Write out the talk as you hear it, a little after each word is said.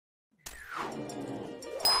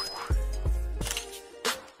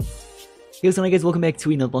Hey, what's going on guys, welcome back to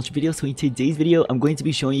another monster video. So in today's video, I'm going to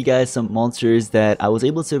be showing you guys some monsters that I was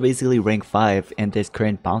able to basically rank 5 in this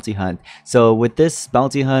current bounty hunt. So with this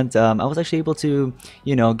bounty hunt, I was actually able to,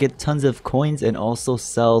 get tons of coins and also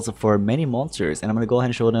cells for many monsters. And I'm going to go ahead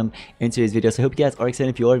and show them in today's video. So I hope you guys are excited.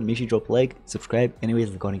 If you are, make sure you drop a like, subscribe. Anyways,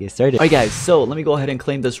 let's go and get started. Alright guys, so let me go ahead and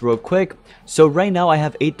claim this real quick. So right now I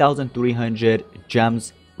have 8,300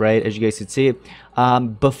 gems, right, as you guys can see.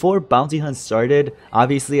 Before bounty hunt started,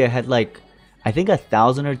 obviously I had like I think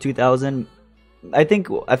 1,000 or 2,000. I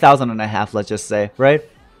think 1,500, let's just say, right?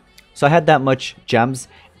 So I had that much gems,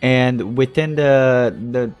 and within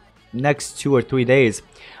the next 2 or 3 days,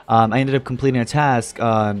 I ended up completing a task.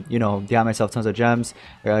 Got myself tons of gems,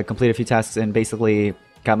 completed a few tasks, and basically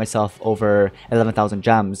got myself over 11,000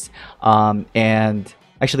 gems. And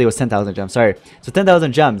actually, it was 10,000 gems. Sorry, so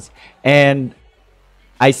 10,000 gems, and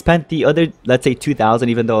I spent the other, let's say 2,000,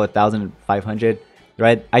 even though 1,500.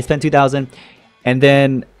 Right, I spent 2,000, and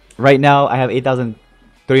then right now I have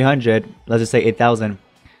 8,300. Let's just say 8,000.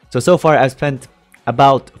 So far I've spent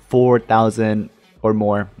about 4,000 or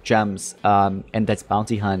more gems, and that's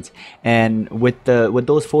bounty hunt. And with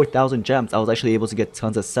those 4,000 gems, I was actually able to get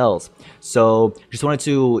tons of cells. So just wanted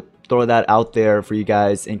to throw that out there for you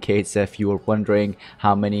guys in case if you were wondering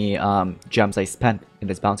how many gems I spent in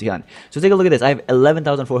this bounty hunt. So take a look at this. I have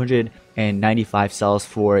 11,495 cells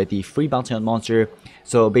for the free bounty hunt monster.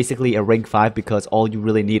 So basically a rank 5 because all you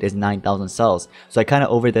really need is 9,000 cells. So I kind of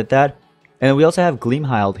overdid that. And we also have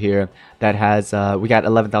Gleamhild here that has, we got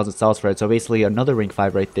 11,000 cells for it. So basically another rank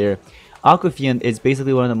 5 right there. Aquafiend is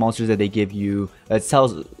basically one of the monsters that they give you,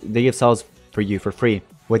 they give cells for you for free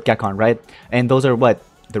with Gekon, right? And those are what?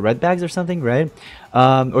 The red bags or something, right?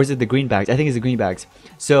 Or is it the green bags? I think it's the green bags.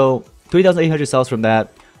 So 3,800 cells from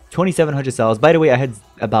that, 2,700 cells. By the way, I had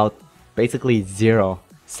about basically 0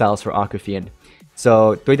 cells for Aquafiend.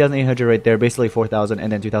 So 3,800 right there, basically 4,000,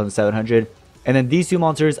 and then 2,700. And then these two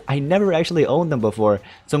monsters, I never actually owned them before.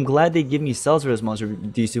 So I'm glad they give me cells for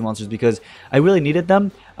these two monsters, because I really needed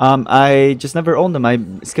them. I just never owned them. I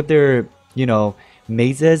skipped their,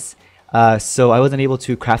 mazes. So I wasn't able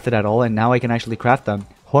to craft it at all, and now I can actually craft them.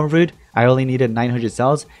 Hornroot, I only needed 900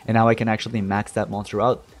 cells, and now I can actually max that monster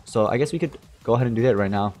out. So I guess we could go ahead and do that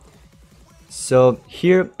right now. So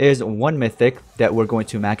here is one mythic that we're going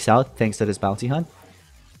to max out thanks to this bounty hunt.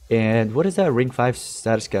 And what is that ring 5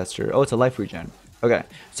 status caster? Oh, it's a life regen. Okay,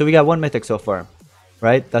 so we got one mythic so far,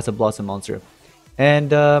 right? That's a blossom monster.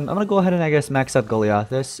 And I'm gonna go ahead and I guess max out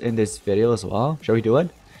Goliathus in this video as well. Shall we do it?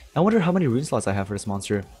 I wonder how many rune slots I have for this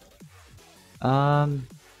monster.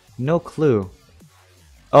 No clue.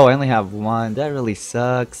 Oh, I only have one. That really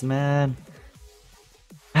sucks, man.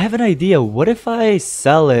 I have an idea. What if I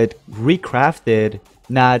sell it, recraft it?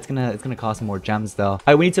 Nah, it's gonna cost more gems though.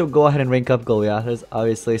 Alright, we need to go ahead and rank up Goliathus,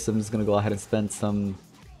 obviously, so I'm just gonna go ahead and spend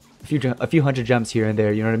a few hundred gems here and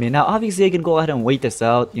there, you know what I mean? Now obviously I can go ahead and wait this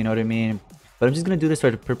out, you know what I mean? But I'm just gonna do this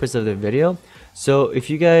for the purpose of the video. So if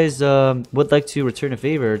you guys would like to return a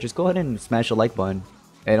favor, just go ahead and smash the like button.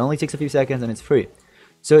 It only takes a few seconds and it's free.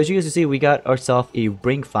 So as you guys can see, we got ourselves a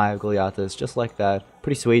rank 5 Goliathus, just like that.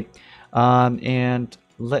 Pretty sweet. And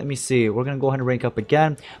let me see. We're going to go ahead and rank up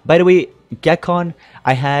again. By the way, Gekon,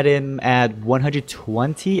 I had him at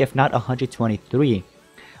 120, if not 123,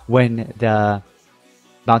 when the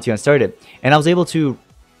bounty hunt started. And I was able to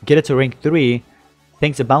get it to rank 3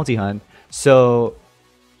 thanks to bounty hunt. So,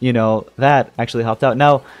 that actually helped out.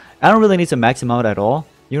 Now, I don't really need to max him out at all.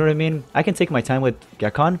 You know what I mean? I can take my time with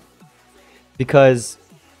Gekon because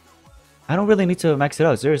I don't really need to max it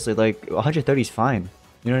out. Seriously, like 130 is fine.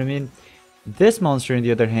 You know what I mean? This monster, on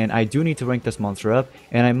the other hand, I do need to rank this monster up,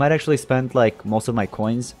 and I might actually spend like most of my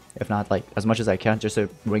coins, if not like as much as I can, just to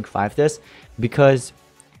rank 5 this, because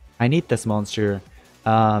I need this monster.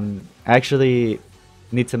 I actually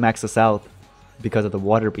need to max this out because of the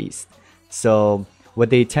water beast. So what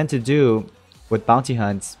they tend to do with bounty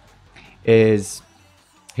hunts is,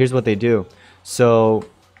 here's what they do. So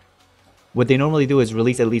what they normally do is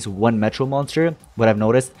release at least one metro monster. What I've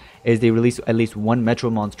noticed is they release at least one metro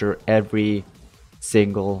monster every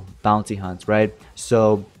single bounty hunt, right?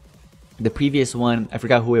 So the previous one, I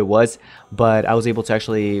forgot who it was, but I was able to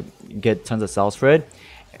actually get tons of cells for it.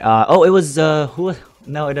 Oh, it was who?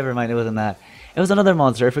 No, never mind. It wasn't that. It was another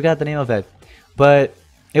monster. I forgot the name of it, but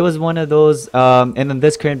it was one of those. And in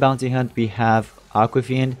this current bounty hunt, we have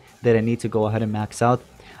Aquafiend that I need to go ahead and max out.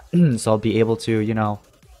 So I'll be able to,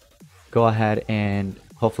 go ahead and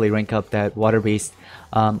hopefully rank up that water beast,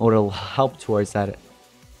 or it'll help towards that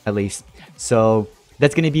at least. So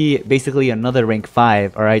that's going to be basically another rank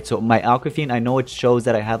 5. All right, so my Aquafiend, I know it shows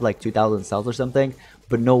that I have like 2,000 cells or something,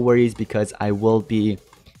 but no worries, because I will be,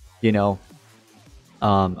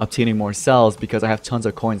 obtaining more cells because I have tons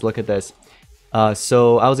of coins. Look at this.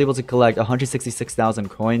 So I was able to collect 166,000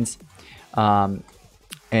 coins,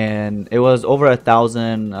 and it was over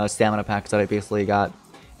 1,000 stamina packs that I basically got,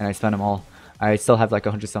 and I spent them all. I still have like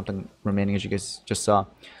 100 something remaining, as you guys just saw.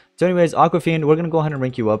 So anyways, Aquafiend, we're gonna go ahead and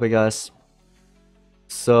rank you up, I guess.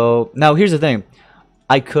 So now here's the thing,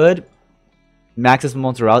 I could max this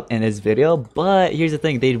monster out in this video, but here's the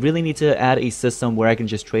thing, they really need to add a system where I can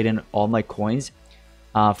just trade in all my coins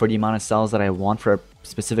for the amount of cells that I want for a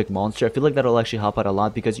specific monster. I feel like that'll actually help out a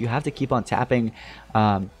lot because you have to keep on tapping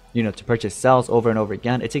you know, to purchase cells over and over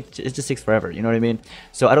again. It just takes forever, you know what I mean?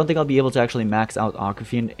 So I don't think I'll be able to actually max out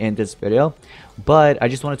Aquafiend in this video, but I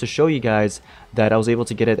just wanted to show you guys that I was able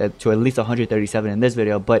to get it to at least 137 in this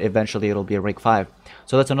video, but eventually it'll be a rank 5.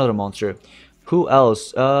 So that's another monster. Who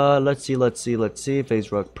else? Let's see.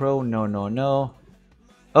 Phase Rug Pro. No.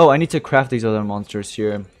 Oh, I need to craft these other monsters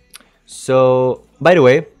here. So, by the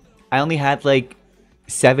way, I only had like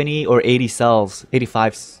 70 or 80 cells,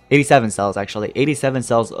 87 cells actually, 87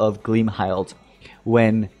 cells of Gleamhild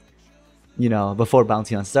when, you know, before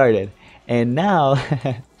Bounty Hunt started. And now,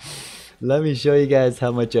 let me show you guys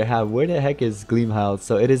how much I have. Where the heck is Gleamhild?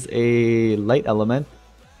 So it is a light element.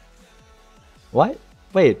 What?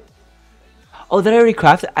 Wait. Oh, did I already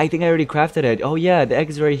craft it? I think I already crafted it. Oh yeah, the egg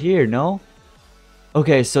is right here, no?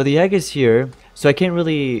 Okay, so the egg is here. So I can't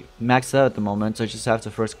really max out at the moment, so I just have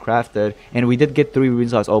to first craft it. And we did get 3 rune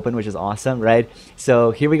slots open, which is awesome, right?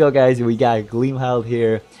 So here we go, guys. We got Gleamhild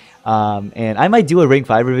here. And I might do a rank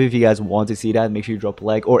 5 review if you guys want to see that. Make sure you drop a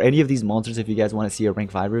like. Or any of these monsters if you guys want to see a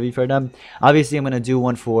rank 5 review for them. Obviously, I'm going to do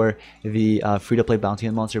one for the free-to-play Bounty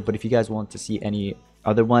Hunt monster. But if you guys want to see any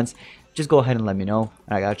other ones, just go ahead and let me know.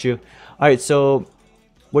 I got you. Alright, so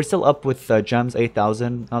we're still up with gems,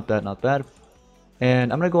 8,000. Not bad.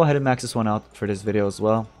 And I'm going to go ahead and max this one out for this video as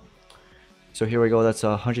well. So here we go, that's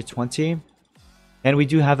 120. And we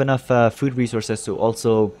do have enough food resources to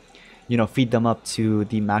also, you know, feed them up to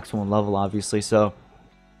the maximum level, obviously. So,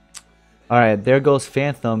 alright, there goes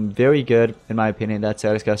Phantom. Very good, in my opinion, that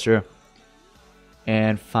Satiscaster.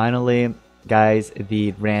 And finally, guys,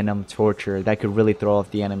 the random Torture. That could really throw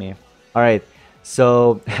off the enemy. Alright,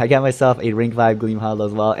 so I got myself a rank 5 Gleamhild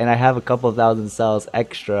as well. And I have a couple of thousand cells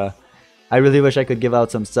extra. I really wish I could give out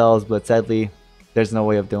some cells, but sadly, there's no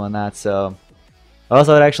way of doing that, so...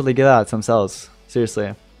 Also, I'd actually give out some cells.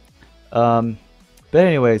 Seriously. But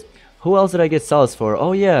anyways, who else did I get cells for?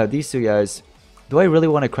 Oh yeah, these two guys. Do I really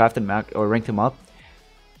want to craft and or rank them up?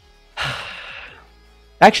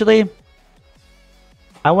 Actually,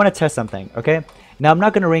 I want to test something, okay? Now, I'm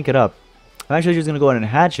not going to rank it up. I'm actually just going to go ahead and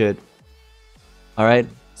hatch it. Alright,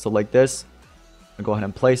 so like this. I'll go ahead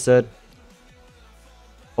and place it.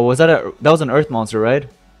 Oh, was that that was an earth monster, right?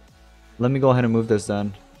 Let me go ahead and move this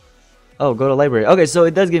then. Oh, go to library. Okay, so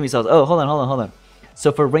it does give me cells. Oh, hold on.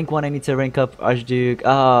 So for rank 1, I need to rank up Archduke.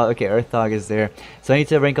 Ah, okay, Earththog is there. So I need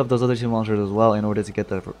to rank up those other 2 monsters as well in order to get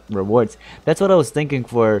the rewards. That's what I was thinking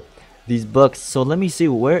for these books. So let me see,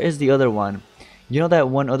 where is the other one? You know that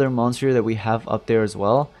one other monster that we have up there as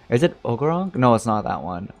well? Is it Ogorong? No, it's not that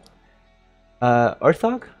one.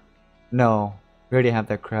 Earththog? No, we already have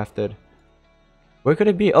that crafted. Where could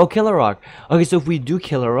it be? Oh, Killer Rock. Okay, so if we do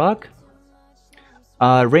Killer Rock,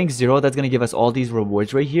 rank 0, that's going to give us all these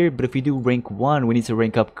rewards right here. But if we do rank 1, we need to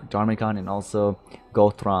rank up Dharmikon and also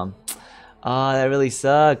Gothram. Ah, that really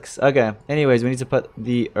sucks. Okay, anyways, we need to put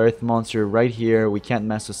the earth monster right here. We can't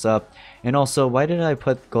mess this up. And also, why did I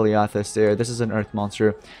put Goliathus there? This is an earth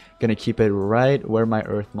monster. Gonna keep it right where my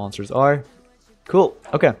earth monsters are. Cool.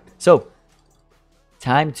 Okay, so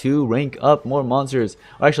time to rank up more monsters.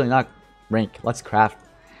 Or actually, not rank, let's craft.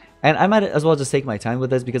 And I might as well just take my time with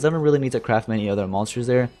this because I don't really need to craft many other monsters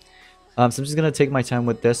there. So I'm just gonna take my time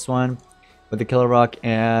with this one, with the Killer Rock,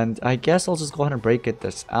 and I guess I'll just go ahead and break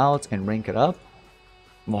this out and rank it up.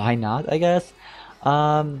 Why not, I guess?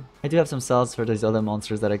 I do have some cells for these other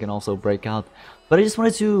monsters that I can also break out, but I just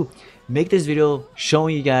wanted to make this video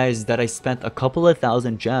showing you guys that I spent a couple of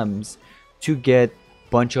thousand gems to get a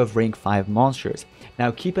bunch of rank 5 monsters.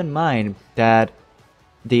 Now keep in mind that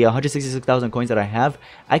the 166,000 coins that I have,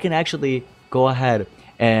 I can actually go ahead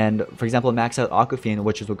and, for example, max out Aquafiend,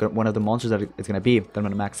 which is one of the monsters that it's going to be, that I'm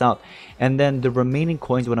going to max out. And then the remaining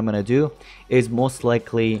coins, what I'm going to do is most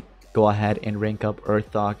likely go ahead and rank up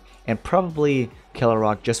Earththog and probably Killer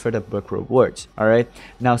Rock just for the book rewards. Alright,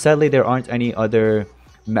 now sadly there aren't any other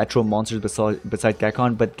Metro monsters besides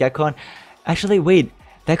Gekon, but Gekon, actually wait,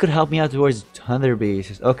 that could help me out towards Thunder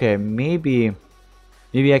Beast. Okay, maybe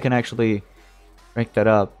I can actually rank that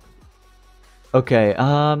up. Okay,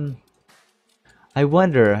 I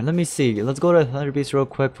wonder, let me see, let's go to Thunder Beast real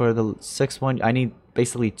quick for the 6th one. I need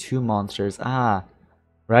basically 2 monsters. Ah,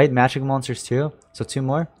 right? Magic monsters too? So 2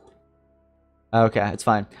 more? Okay, it's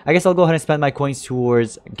fine. I guess I'll go ahead and spend my coins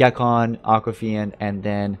towards Gekon, Aquafian, and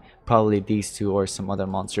then probably these 2 or some other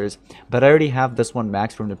monsters. But I already have this one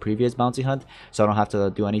maxed from the previous bounty hunt, so I don't have to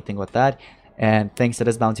do anything with that. And thanks to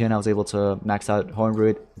this bounty hunt, I was able to max out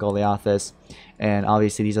Hornroot, Goliathus, and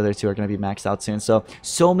obviously these other 2 are going to be maxed out soon.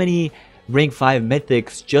 So many rank 5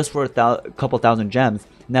 mythics just for a couple thousand gems.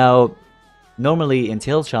 Now, normally in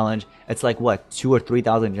Tails Challenge, it's like what, 2 or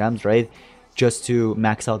 3,000 gems, right? Just to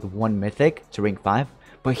max out 1 mythic to rank 5.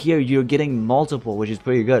 But here you're getting multiple, which is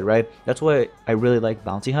pretty good, right? That's why I really like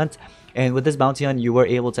bounty hunt. And with this bounty hunt, you were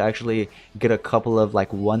able to actually get a couple of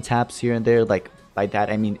like 1-taps here and there. Like by that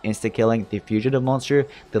I mean insta killing the fugitive monster,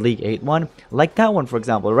 the League 8 one, like that one for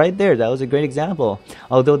example, right there. That was a great example.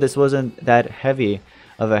 Although this wasn't that heavy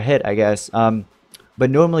of a hit, I guess. But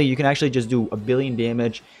normally you can actually just do a billion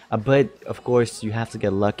damage, but of course you have to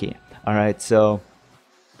get lucky. All right, so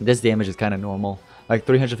this damage is kind of normal, like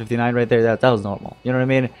 359 right there. That was normal, you know what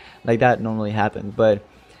I mean? Like that normally happened. But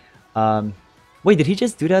wait, did he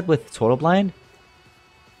just do that with Total Blind?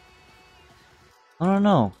 I don't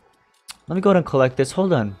know. Let me go ahead and collect this.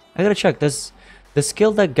 Hold on, I gotta check this. The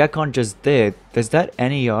skill that Gekon just did, does that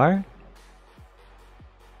NER?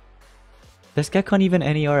 Does Gekon even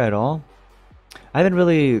NER at all? I haven't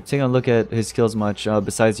really taken a look at his skills much,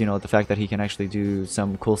 besides, you know, the fact that he can actually do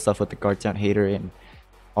some cool stuff with the Guardian Hater, and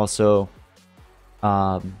also,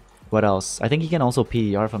 what else? I think he can also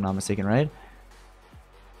PER if I'm not mistaken, right?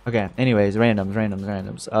 Okay, anyways,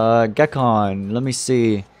 randoms. Gekon, let me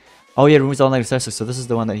see. Oh yeah, removes all negative statistics, so this is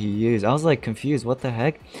the one that he used. I was like confused, what the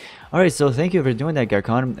heck? Alright, so thank you for doing that,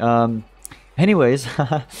 Gekon. Anyways,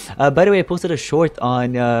 by the way, I posted a short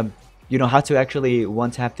on, you know, how to actually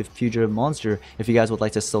 1-tap the fugitive monster, if you guys would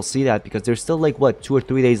like to still see that, because there's still like what, 2 or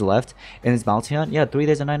 3 days left in this bounty hunt. Yeah, 3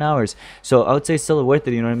 days and 9 hours. So I would say still worth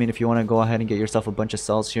it, you know what I mean? If you want to go ahead and get yourself a bunch of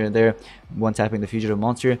cells here and there, 1-tapping the fugitive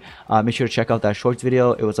monster, make sure to check out that shorts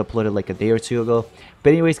video. It was uploaded like a day or 2 ago. But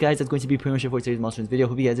anyways guys, that's going to be pretty much it for today's monsters video.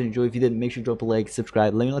 Hope you guys enjoyed. If you did, make sure to drop a like,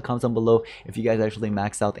 subscribe, let me know in the comments down below if you guys actually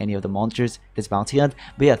maxed out any of the monsters this bounty hunt.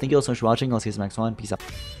 But yeah, thank you all so much for watching. I'll see you in the next one. Peace out.